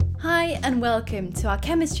Hi and welcome to our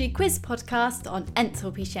chemistry quiz podcast on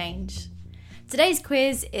enthalpy change. Today's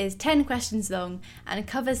quiz is 10 questions long and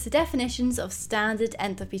covers the definitions of standard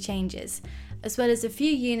enthalpy changes, as well as a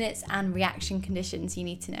few units and reaction conditions you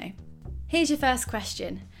need to know. Here's your first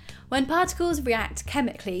question. When particles react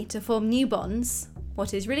chemically to form new bonds,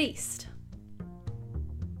 what is released?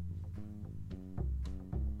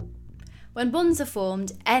 When bonds are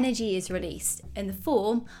formed, energy is released in the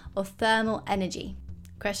form of thermal energy.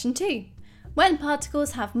 Question 2. When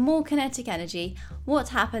particles have more kinetic energy, what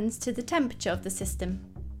happens to the temperature of the system?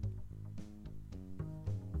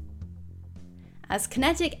 As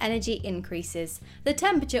kinetic energy increases, the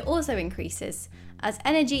temperature also increases, as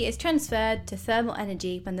energy is transferred to thermal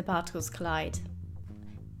energy when the particles collide.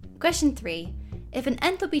 Question 3. If an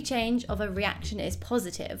enthalpy change of a reaction is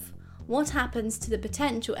positive, what happens to the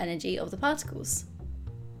potential energy of the particles?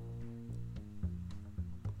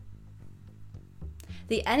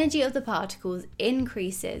 The energy of the particles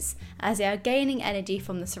increases as they are gaining energy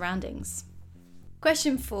from the surroundings.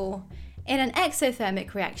 Question 4. In an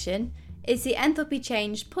exothermic reaction, is the enthalpy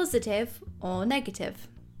change positive or negative?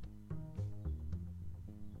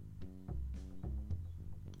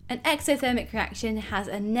 An exothermic reaction has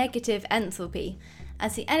a negative enthalpy,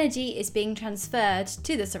 as the energy is being transferred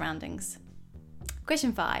to the surroundings.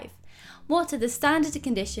 Question 5. What are the standard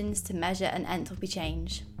conditions to measure an enthalpy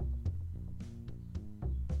change?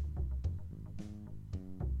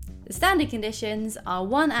 The standard conditions are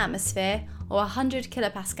 1 atmosphere or 100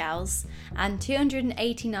 kilopascals and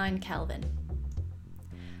 289 Kelvin.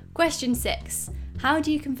 Question 6. How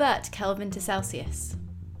do you convert Kelvin to Celsius?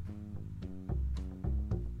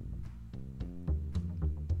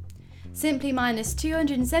 Simply minus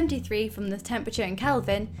 273 from the temperature in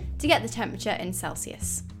Kelvin to get the temperature in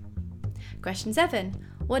Celsius. Question 7.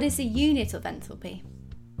 What is the unit of enthalpy?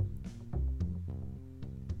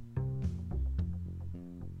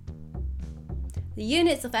 The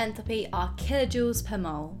units of enthalpy are kilojoules per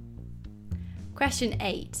mole. Question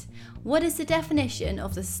 8. What is the definition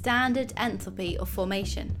of the standard enthalpy of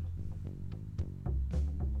formation?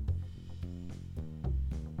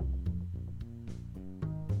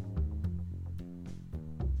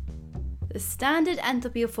 The standard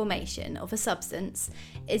enthalpy of formation of a substance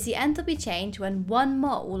is the enthalpy change when 1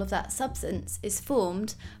 mole of that substance is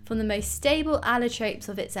formed from the most stable allotropes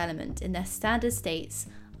of its element in their standard states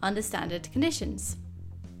under standard conditions.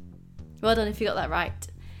 Well done if you got that right.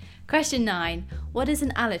 Question 9. What is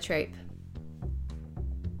an allotrope?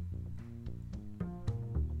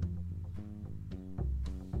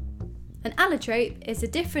 An allotrope is a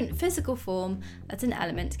different physical form that an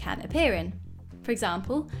element can appear in. For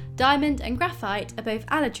example, diamond and graphite are both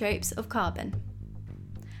allotropes of carbon.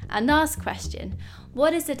 And last question,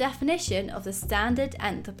 what is the definition of the standard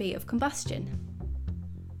enthalpy of combustion?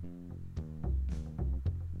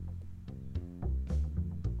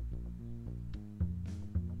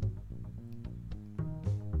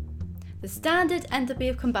 The standard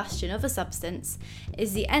enthalpy of combustion of a substance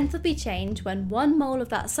is the enthalpy change when 1 mole of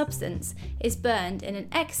that substance is burned in an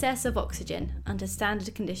excess of oxygen under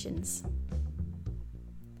standard conditions.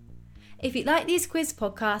 If you'd like these quiz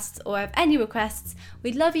podcasts or have any requests,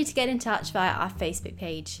 we'd love you to get in touch via our Facebook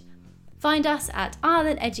page. Find us at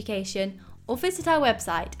Ireland Education or visit our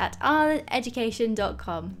website at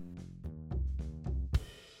irelandeducation.com.